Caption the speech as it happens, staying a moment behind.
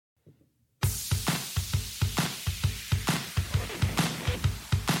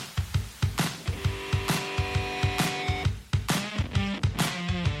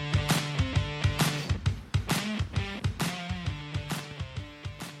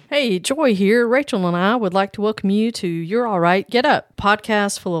Hey, Joy here. Rachel and I would like to welcome you to You're All Right, Get Up,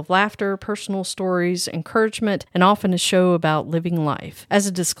 podcast full of laughter, personal stories, encouragement, and often a show about living life. As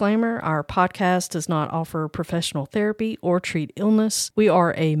a disclaimer, our podcast does not offer professional therapy or treat illness. We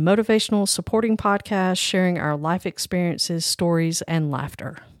are a motivational, supporting podcast sharing our life experiences, stories, and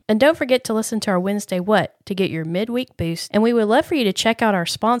laughter. And don't forget to listen to our Wednesday What to get your midweek boost. And we would love for you to check out our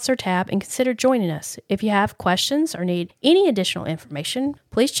sponsor tab and consider joining us. If you have questions or need any additional information,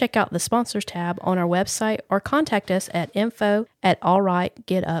 please check out the sponsors tab on our website or contact us at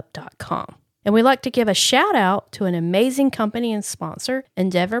info@allrightgetup.com. And we'd like to give a shout out to an amazing company and sponsor,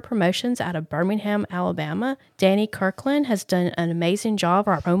 Endeavor Promotions out of Birmingham, Alabama. Danny Kirkland has done an amazing job of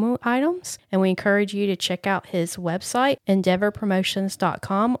our promo items, and we encourage you to check out his website,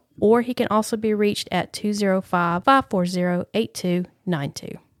 endeavorpromotions.com, or he can also be reached at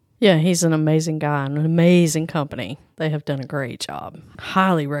 205-540-8292. Yeah, he's an amazing guy and an amazing company. They have done a great job.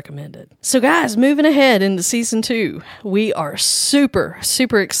 Highly recommended. So guys, moving ahead into season 2, we are super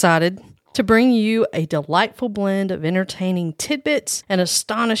excited to bring you a delightful blend of entertaining tidbits and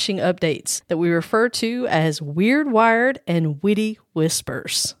astonishing updates that we refer to as Weird Wired and Witty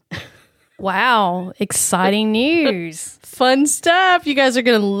Whispers. Wow, exciting news. Fun stuff. You guys are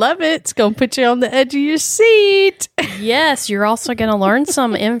going to love it. It's going to put you on the edge of your seat. Yes, you're also going to learn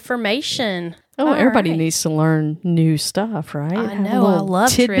some information. Oh, everybody needs to learn new stuff, right? I know. I love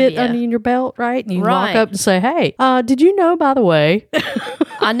tidbit trivia. under your belt, right? And you Right. walk up and say, hey, did you know, by the way?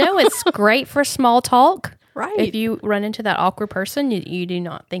 I know it's great for small talk. Right. If you run into that awkward person, you do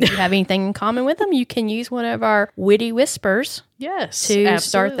not think you have anything in common with them, you can use one of our witty whispers Yes, to absolutely.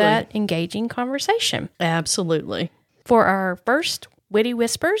 start that engaging conversation. Absolutely. For our first witty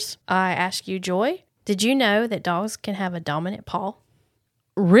whispers, I ask you, Joy, did you know that dogs can have a dominant paw?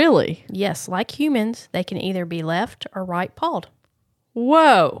 Really? Yes, like humans, they can either be left or right pawed.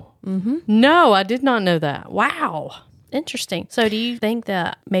 Whoa. Mm-hmm. No, I did not know that. Wow. Interesting. So do you think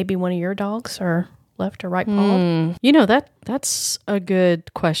that maybe one of your dogs are left or right pawed? You know, that's a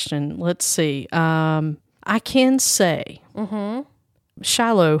good question. Let's see. I can say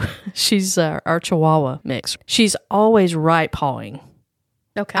Shiloh, she's our Chihuahua mix. She's always right pawing.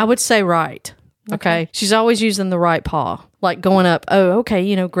 Okay. I would say right. Okay. She's always using the right paw, like going up,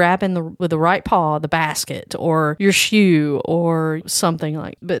 grabbing with the right paw, the basket or your shoe or something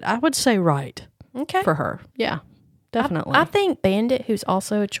like, but I would say right Okay. for her. Yeah, definitely. I think Bandit, who's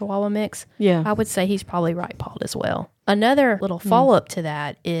also a Chihuahua mix, Yeah. I would say he's probably right-pawed as well. Another little follow-up to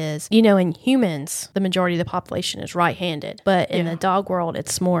that is, in humans, the majority of the population is right-handed, but in the dog world,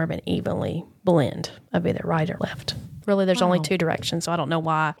 it's more of an evenly blend of either right or left. Really, there's only two directions, so I don't know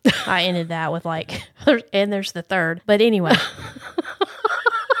why I ended that with and there's the third. But anyway.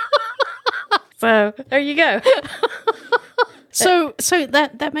 So, there you go. So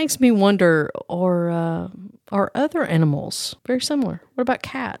that makes me wonder, are other animals very similar? What about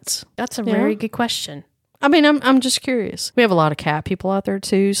cats? That's a very good question. I mean, I'm just curious. We have a lot of cat people out there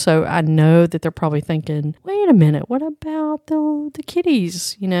too, so I know that they're probably thinking, wait a minute, what about the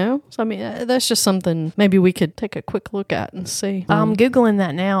kitties, So, I mean, that's just something maybe we could take a quick look at and see. I'm Googling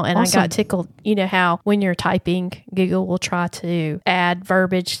that now, and Awesome. I got tickled. You know how when you're typing, Google will try to add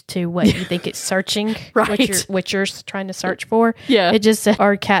verbiage to what you think it's searching, Right. what you're trying to search for. Yeah. It just said,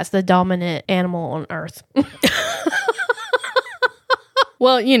 are cats the dominant animal on Earth?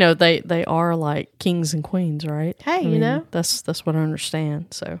 Well, they are like kings and queens, right? Hey, That's what I understand.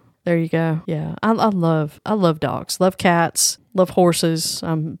 So there you go. Yeah, I love dogs, love cats, love horses.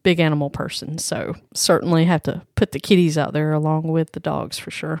 I'm a big animal person, so certainly have to put the kitties out there along with the dogs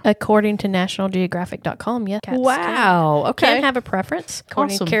for sure. According to NationalGeographic.com, yes, cats Wow. Okay. can have a preference.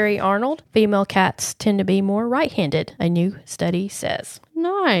 According Awesome. to Carrie Arnold, female cats tend to be more right-handed, a new study says.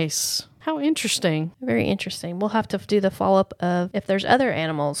 Nice. How interesting. Very interesting. We'll have to do the follow-up of if there's other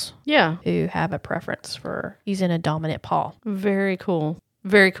animals Yeah. who have a preference for using a dominant paw. Very cool.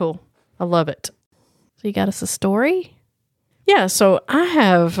 Very cool. I love it. So you got us a story? Yeah, so I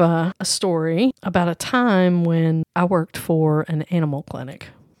have a story about a time when I worked for an animal clinic.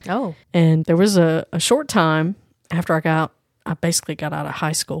 Oh. And there was a short time after I basically got out of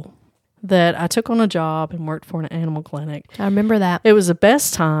high school that I took on a job and worked for an animal clinic. I remember that. It was the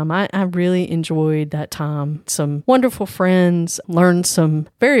best time. I really enjoyed that time. Some wonderful friends, learned some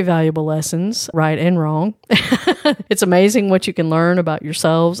very valuable lessons, right and wrong. It's amazing what you can learn about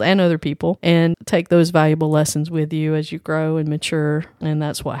yourselves and other people and take those valuable lessons with you as you grow and mature. And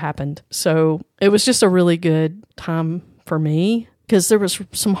that's what happened. So it was just a really good time for me because there was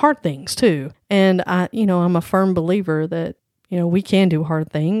some hard things too. And I'm a firm believer that we can do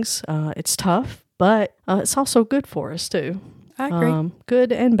hard things. It's tough, but it's also good for us too. I agree.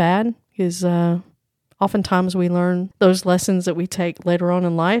 Good and bad, because oftentimes we learn those lessons that we take later on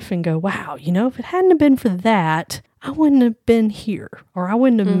in life and go, wow, if it hadn't have been for that, I wouldn't have been here, or I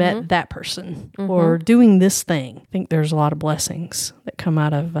wouldn't have met that person, or doing this thing. I think there's a lot of blessings that come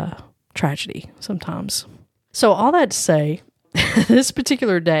out of tragedy sometimes. So all that to say, this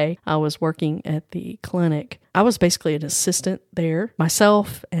particular day, I was working at the clinic. I was basically an assistant there,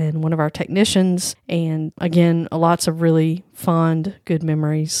 myself and one of our technicians, and again, lots of really fond, good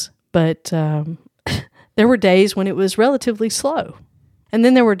memories. But there were days when it was relatively slow. And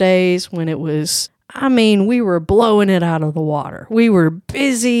then there were days when it was, we were blowing it out of the water. We were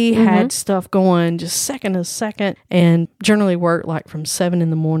busy, had stuff going just second to second, and generally worked like from 7 in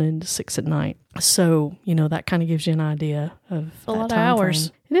the morning to 6 at night. So, that kind of gives you an idea of a lot of hours.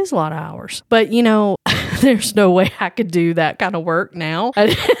 Frame. It is a lot of hours. But, there's no way I could do that kind of work now.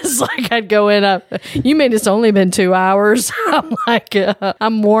 It's like I'd go in, you mean it's only been 2 hours? I'm like,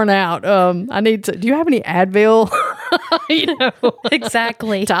 I'm worn out. I need to, do you have any Advil?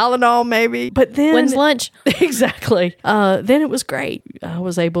 Exactly. Tylenol maybe. But then. When's lunch? Exactly. Then it was great. I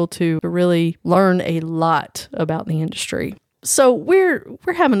was able to really learn a lot about the industry. So we're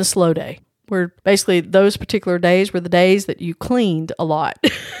having a slow day. Where basically those particular days were the days that you cleaned a lot.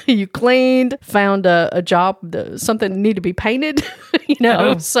 You cleaned, found a job, something that needed to be painted,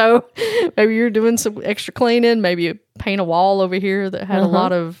 So maybe you're doing some extra cleaning. Maybe you paint a wall over here that had a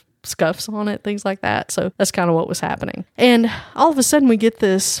lot of scuffs on it, things like that. So that's kind of what was happening. And all of a sudden we get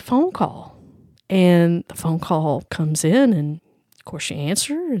this phone call. And the phone call comes in, and of course you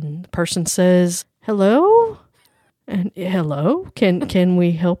answer, and the person says, hello? And hello, can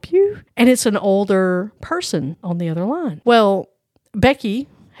we help you? And it's an older person on the other line. Well, Becky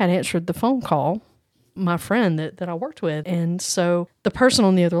had answered the phone call, my friend that I worked with. And so the person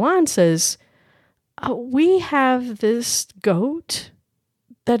on the other line says, we have this goat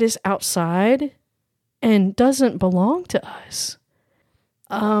that is outside and doesn't belong to us.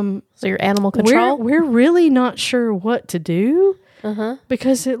 So your animal control? We're really not sure what to do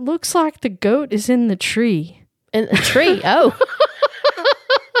because it looks like the goat is in the tree. In a tree? Oh.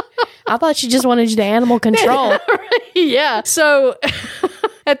 I thought she just wanted you to animal control. Yeah. So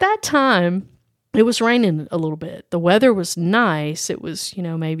at that time, it was raining a little bit. The weather was nice. It was,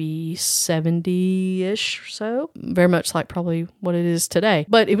 maybe 70-ish or so. Very much like probably what it is today.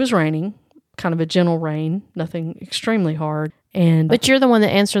 But it was raining, kind of a gentle rain, nothing extremely hard. But you're the one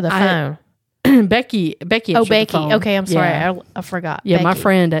that answered the phone. Becky answered the phone. Okay, I'm sorry. Yeah. I forgot. Yeah, Becky. My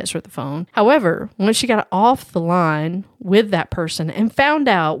friend answered the phone. However, when she got off the line with that person and found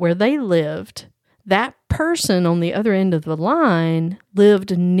out where they lived, that person on the other end of the line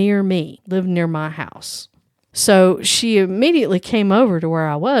lived near my house. So she immediately came over to where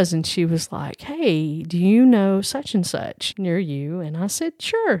I was, and she was like, hey, do you know such and such near you? And I said,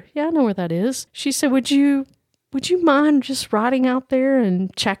 sure. Yeah, I know where that is. She said, would you mind just riding out there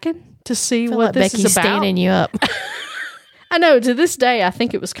and checking to see what like this Becky's is about? Standing you up. I know. To this day, I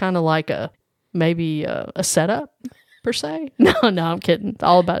think it was kind of like maybe a setup per se. No, I'm kidding.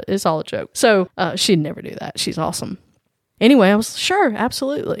 It's all a joke. So she'd never do that. She's awesome. Anyway, I was sure,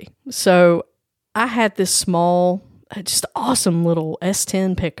 absolutely. So I had this small, just awesome little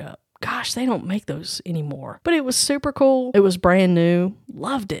S10 pickup. Gosh, they don't make those anymore. But it was super cool. It was brand new.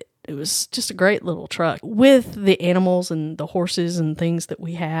 Loved it. It was just a great little truck with the animals and the horses and things that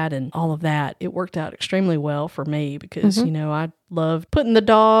we had and all of that. It worked out extremely well for me because, I loved putting the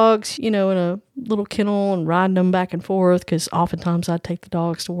dogs, in a little kennel and riding them back and forth because oftentimes I'd take the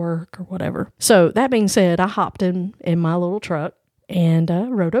dogs to work or whatever. So that being said, I hopped in my little truck and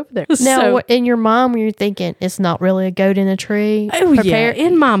rode over there. Now, in your mind, when you're thinking, it's not really a goat in a tree? Oh, yeah.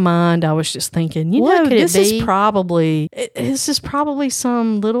 In my mind, I was just thinking, this is probably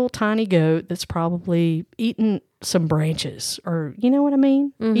some little tiny goat that's probably eating some branches or, you know what I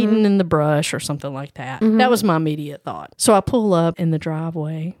mean? Eating in the brush or something like that. That was my immediate thought. So I pull up in the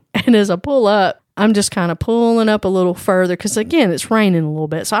driveway, and as I pull up, I'm just kind of pulling up a little further because, again, it's raining a little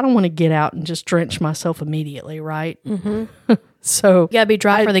bit, so I don't want to get out and just drench myself immediately, right? So you gotta be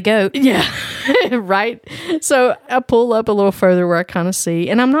dry for the goat. Yeah, right. So I pull up a little further where I kind of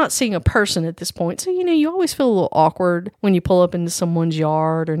see, and I'm not seeing a person at this point. So, you always feel a little awkward when you pull up into someone's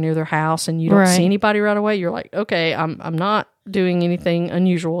yard or near their house and you don't see anybody right away. You're like, okay, I'm not doing anything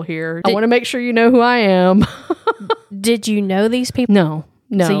unusual here. I want to make sure you know who I am. Did you know these people? No.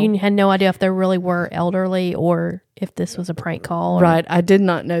 No. So you had no idea if there really were elderly or if this was a prank call? Or... Right. I did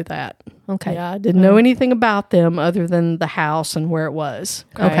not know that. Okay. Yeah, I didn't know anything about them other than the house and where it was.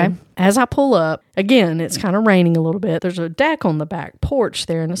 Okay. As I pull up, again, it's kind of raining a little bit. There's a deck on the back porch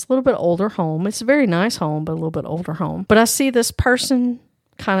there, and it's a little bit older home. It's a very nice home, but a little bit older home. But I see this person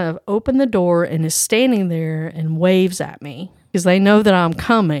kind of open the door and is standing there and waves at me because they know that I'm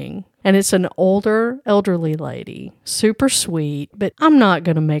coming. And it's an older, elderly lady, super sweet, but I'm not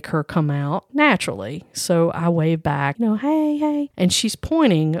going to make her come out naturally. So I wave back, hey, hey. And she's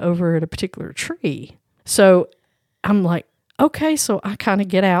pointing over at a particular tree. So I'm like, okay, so I kind of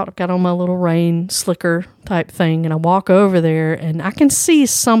get out. I've got on my little rain slicker type thing, and I walk over there, and I can see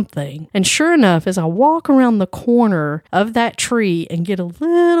something. And sure enough, as I walk around the corner of that tree and get a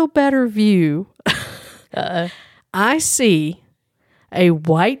little better view, I see a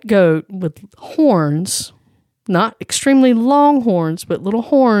white goat with horns, not extremely long horns, but little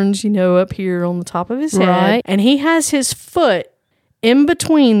horns, up here on the top of his head. And he has his foot in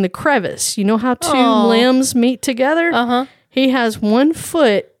between the crevice. You know how two limbs meet together? Uh-huh. He has one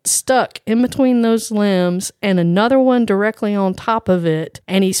foot stuck in between those limbs and another one directly on top of it.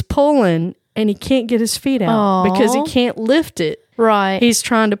 And he's pulling, and he can't get his feet out because he can't lift it. Right. He's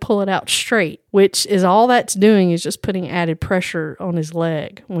trying to pull it out straight, which is all that's doing is just putting added pressure on his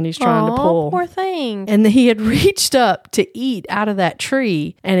leg when he's trying to pull. Poor thing. And he had reached up to eat out of that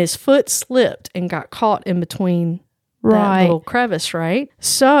tree, and his foot slipped and got caught in between that little crevice, right?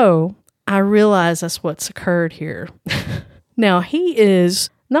 So I realize that's what's occurred here. Now, he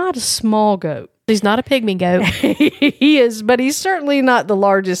is not a small goat. He's not a pygmy goat. He is, but he's certainly not the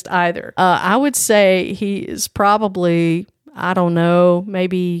largest either. I would say he is probably... I don't know,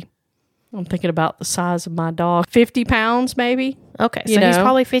 maybe I'm thinking about the size of my dog, 50 pounds maybe. Okay, so he's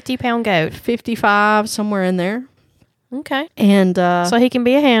probably 50-pound goat. 55, somewhere in there. Okay. And so he can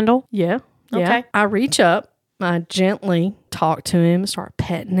be a handle. Yeah. Okay. I reach up, I gently talk to him, start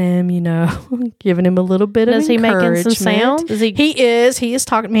petting him, giving him a little bit of encouragement. Is he making some sound? He is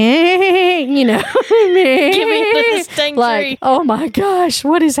talking, me, Give me the sting like, tree. Oh my gosh,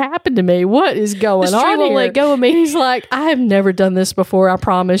 what has happened to me? What is going on here? Let go of me. He's like, I have never done this before. I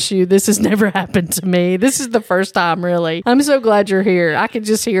promise you, this has never happened to me. This is the first time, really. I'm so glad you're here. I could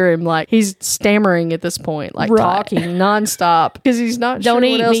just hear him like he's stammering at this point, like talking nonstop because he's not sure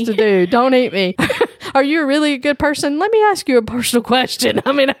what else to do. Don't eat me. Are you really a good person? Let me ask you a personal question.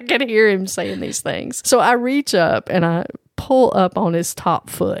 I mean, I can hear him saying these things. So I reach up and I pull up on his top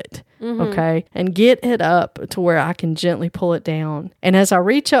foot, okay, and get it up to where I can gently pull it down. And as I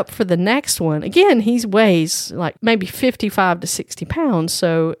reach up for the next one, again, he weighs like maybe 55 to 60 pounds.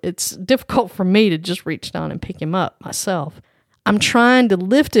 So it's difficult for me to just reach down and pick him up myself. I'm trying to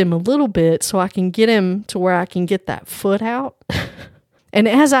lift him a little bit so I can get him to where I can get that foot out. And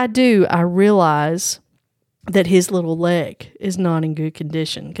as I do, I realize that his little leg is not in good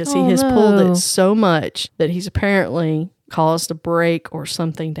condition because he has pulled it so much that he's apparently caused a break or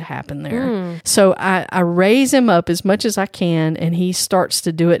something to happen there. So I raise him up as much as I can, and he starts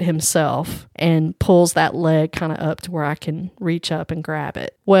to do it himself and pulls that leg kind of up to where I can reach up and grab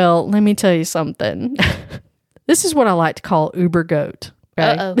it. Well, let me tell you something. This is what I like to call Uber goat.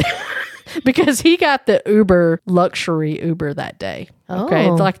 Okay? Uh-oh. Because he got the Uber luxury Uber that day. Okay.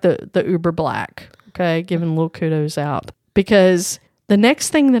 It's like the Uber Black. Okay. Giving a little kudos out. Because the next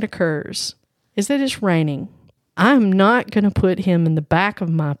thing that occurs is that it's raining. I'm not going to put him in the back of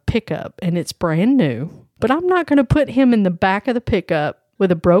my pickup, and it's brand new, but I'm not going to put him in the back of the pickup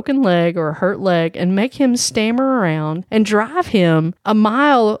with a broken leg or a hurt leg and make him stammer around and drive him a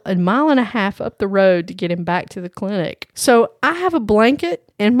mile and a half up the road to get him back to the clinic. So I have a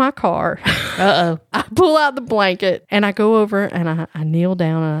blanket in my car. I pull out the blanket and I go over and I kneel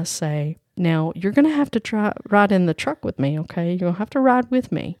down and I say, now you're going to have to ride in the truck with me, okay? You're going to have to ride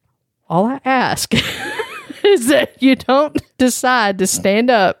with me. All I ask is that you don't decide to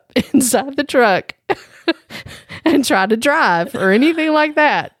stand up inside the truck and try to drive or anything like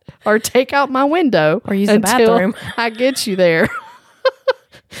that, or take out my window or use the bathroom. I get you there.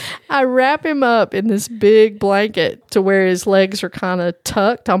 I wrap him up in this big blanket to where his legs are kind of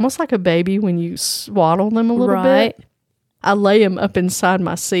tucked, almost like a baby when you swaddle them a little bit. I lay him up inside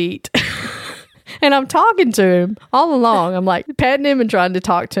my seat. And I'm talking to him all along. I'm like petting him and trying to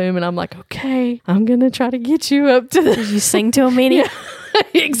talk to him. And I'm like, okay, I'm going to try to get you up to the... Did you sing to him, Minnie? Yeah,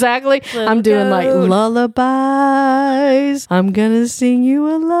 exactly. I'm doing like lullabies. I'm going to sing you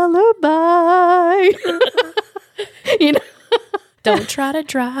a lullaby. You know? Don't try to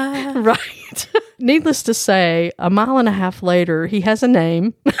drive. Right. Needless to say, a mile and a half later, he has a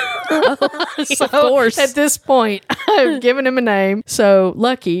name. So of course. at this point, I've given him a name. So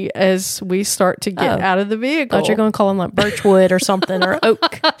Lucky, as we start to get out of the vehicle. Thought you're going to call him like birchwood or something, or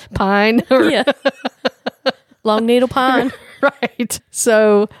oak. Pine. Or Yeah. Long needle pine. Right.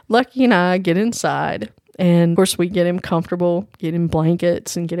 So Lucky and I get inside. And of course, we get him comfortable, get him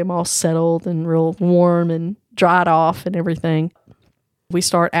blankets, and get him all settled and real warm and dried off and everything. We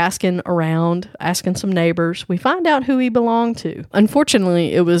start asking around, asking some neighbors. We find out who he belonged to.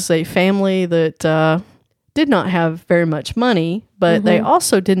 Unfortunately, it was a family that did not have very much money, but they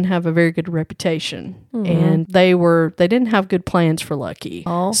also didn't have a very good reputation. And they didn't have good plans for Lucky.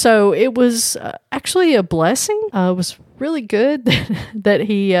 Oh. So it was actually a blessing. It was really good that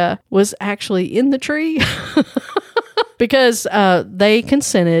he was actually in the tree. Because they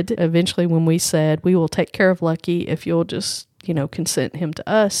consented eventually when we said, we will take care of Lucky if you'll just, consent him to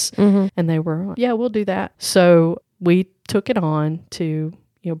us. And they were, yeah, we'll do that. So we took it on to,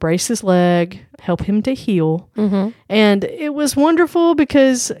 brace his leg, help him to heal. And it was wonderful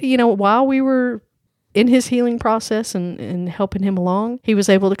because, while we were in his healing process and helping him along, he was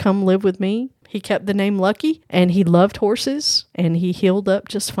able to come live with me. He kept the name Lucky, and he loved horses, and he healed up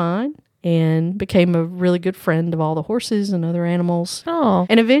just fine and became a really good friend of all the horses and other animals. Oh.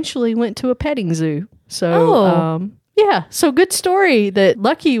 And eventually went to a petting zoo. So, yeah. So good story that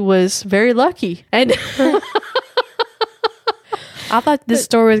Lucky was very lucky. And I thought this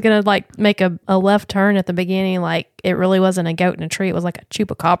story was going to make a left turn at the beginning. Like it really wasn't a goat in a tree. It was like a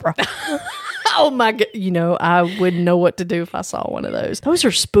chupacabra. oh my God. I wouldn't know what to do if I saw one of those. Those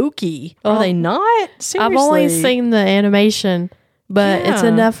are spooky. Are they not? Seriously. I've only seen the animation, but it's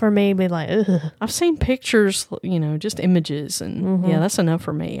enough for me to be like, ugh. I've seen pictures, just images, and yeah, that's enough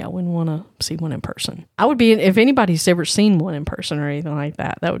for me. I wouldn't want to see one in person. I would be, if anybody's ever seen one in person or anything like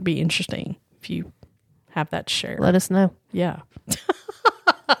that, that would be interesting if you have that to share. Let us know. Yeah.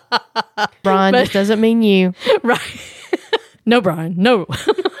 Brian, this doesn't mean you. Right. No, Brian, no.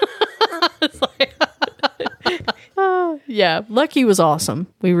 Yeah, Lucky was awesome.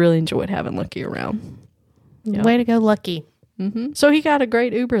 We really enjoyed having Lucky around. Yeah. Way to go, Lucky. So he got a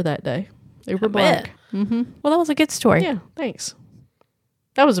great Uber that day. Uber Black. Well, that was a good story. Yeah, thanks.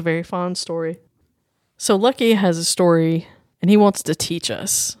 That was a very fun story. So Lucky has a story, and he wants to teach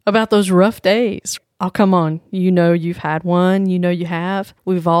us about those rough days. Oh, come on. You've had one. You have.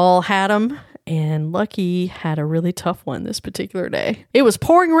 We've all had them. And Lucky had a really tough one this particular day. It was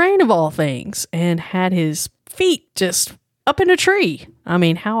pouring rain of all things, and had his feet just up in a tree. I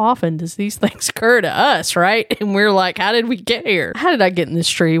mean, how often does these things occur to us, right? And we're like, how did we get here? How did I get in this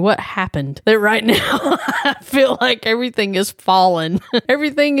tree? What happened? That right now I feel like everything is fallen.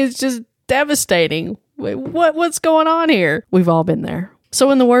 Everything is just devastating. Wait, what's going on here? We've all been there.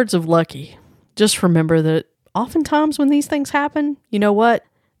 So in the words of Lucky, just remember that oftentimes when these things happen, you know what?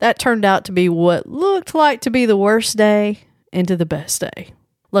 That turned out to be what looked like to be the worst day into the best day.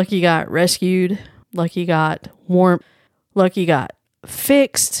 Lucky got rescued. Lucky got warmth. Lucky got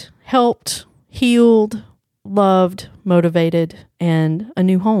fixed, helped, healed, loved, motivated, and a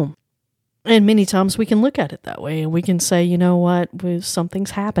new home. And many times we can look at it that way and we can say, you know what,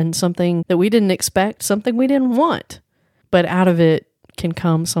 something's happened, something that we didn't expect, something we didn't want. But out of it can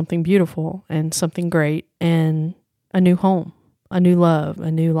come something beautiful and something great and a new home, a new love,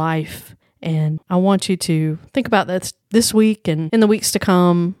 a new life. And I want you to think about that this week and in the weeks to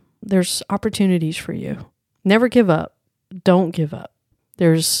come. There's opportunities for you. Never give up. Don't give up.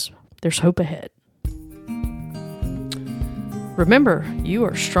 There's hope ahead. Remember, you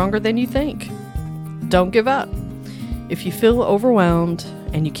are stronger than you think. Don't give up. If you feel overwhelmed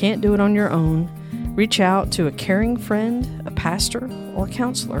and you can't do it on your own, reach out to a caring friend, a pastor, or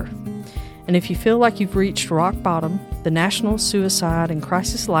counselor. And if you feel like you've reached rock bottom, the National Suicide and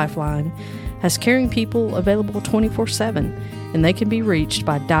Crisis Lifeline has caring people available 24/7, and they can be reached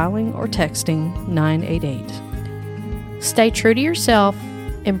by dialing or texting 988. Stay true to yourself,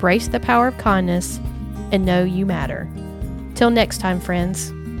 embrace the power of kindness, and know you matter. Till next time,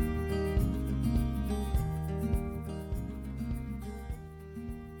 friends.